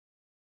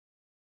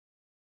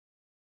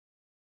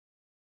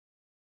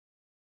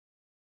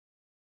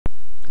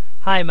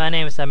Hi, my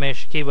name is Amir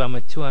Shakib. I'm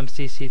with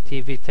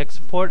 2MCCTV Tech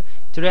Support.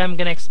 Today I'm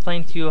going to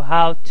explain to you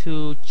how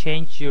to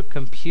change your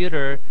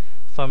computer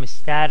from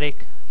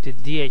static to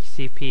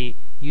DHCP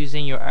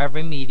using your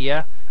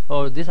AVmedia,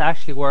 or this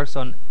actually works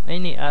on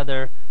any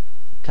other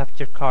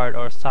capture card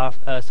or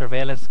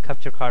surveillance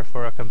capture card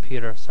for a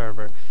computer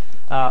server.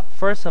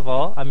 First of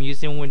all, I'm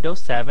using Windows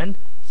 7.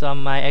 So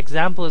my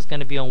example is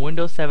going to be on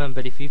Windows 7,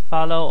 but if you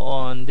follow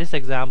on this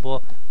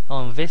example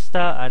on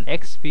Vista and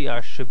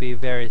XP should be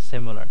very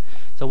similar.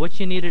 So what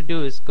you need to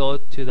do is go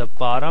to the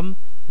bottom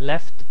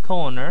left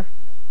corner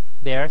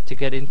there to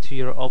get into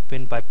your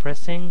open by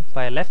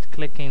left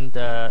clicking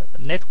the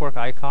network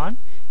icon.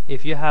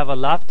 If you have a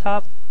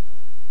laptop,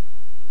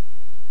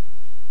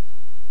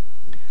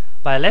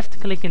 by left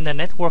clicking the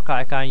network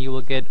icon you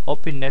will get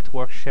Open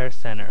Network Share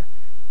Center.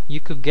 You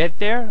could get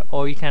there,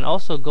 or you can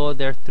also go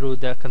there through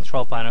the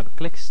control panel.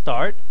 Click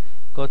Start,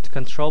 go to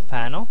Control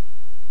Panel,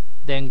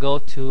 then go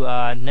to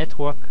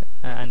Network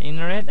and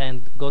Internet,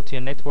 and go to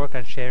your Network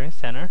and Sharing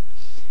Center,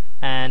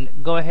 and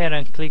go ahead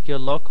and click your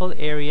local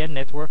area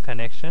network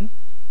connection.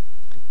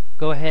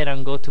 Go ahead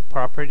and go to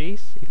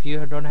Properties. If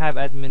you don't have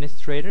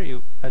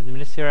administrator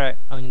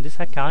on this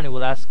account, it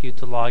will ask you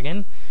to log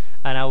in,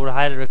 and I would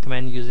highly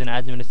recommend using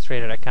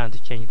administrator account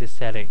to change this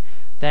setting.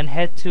 Then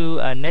head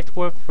to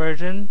network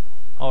version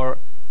or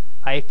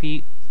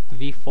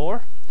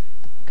IPv4.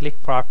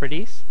 Click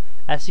Properties.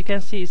 As you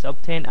can see, it's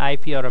obtain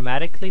IP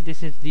automatically.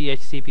 This is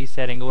DHCP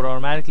setting. It will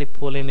automatically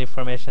pull in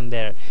information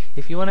there.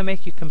 If you want to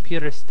make your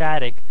computer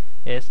static,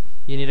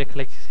 you need to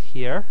click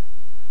here,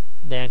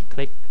 then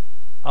click.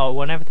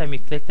 Whenever time you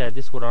click that,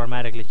 this will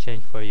automatically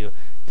change for you.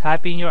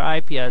 Type in your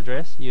IP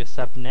address, your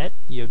subnet,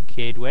 your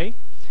gateway,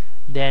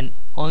 then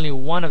only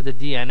one of the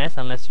DNS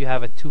unless you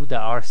have two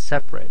that are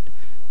separate.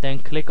 Then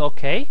click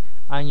OK,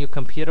 and your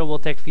computer will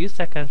take a few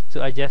seconds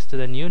to adjust to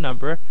the new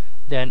number.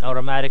 Then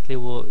automatically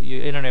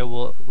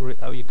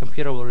your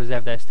computer will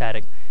reserve that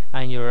static,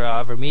 and your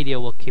AVmedia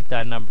will keep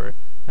that number.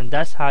 And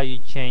that's how you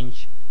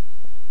change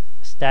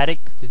static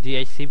to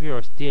DHCP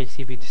or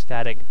DHCP to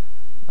static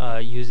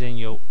using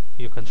your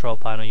control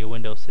panel, your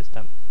Windows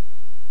system.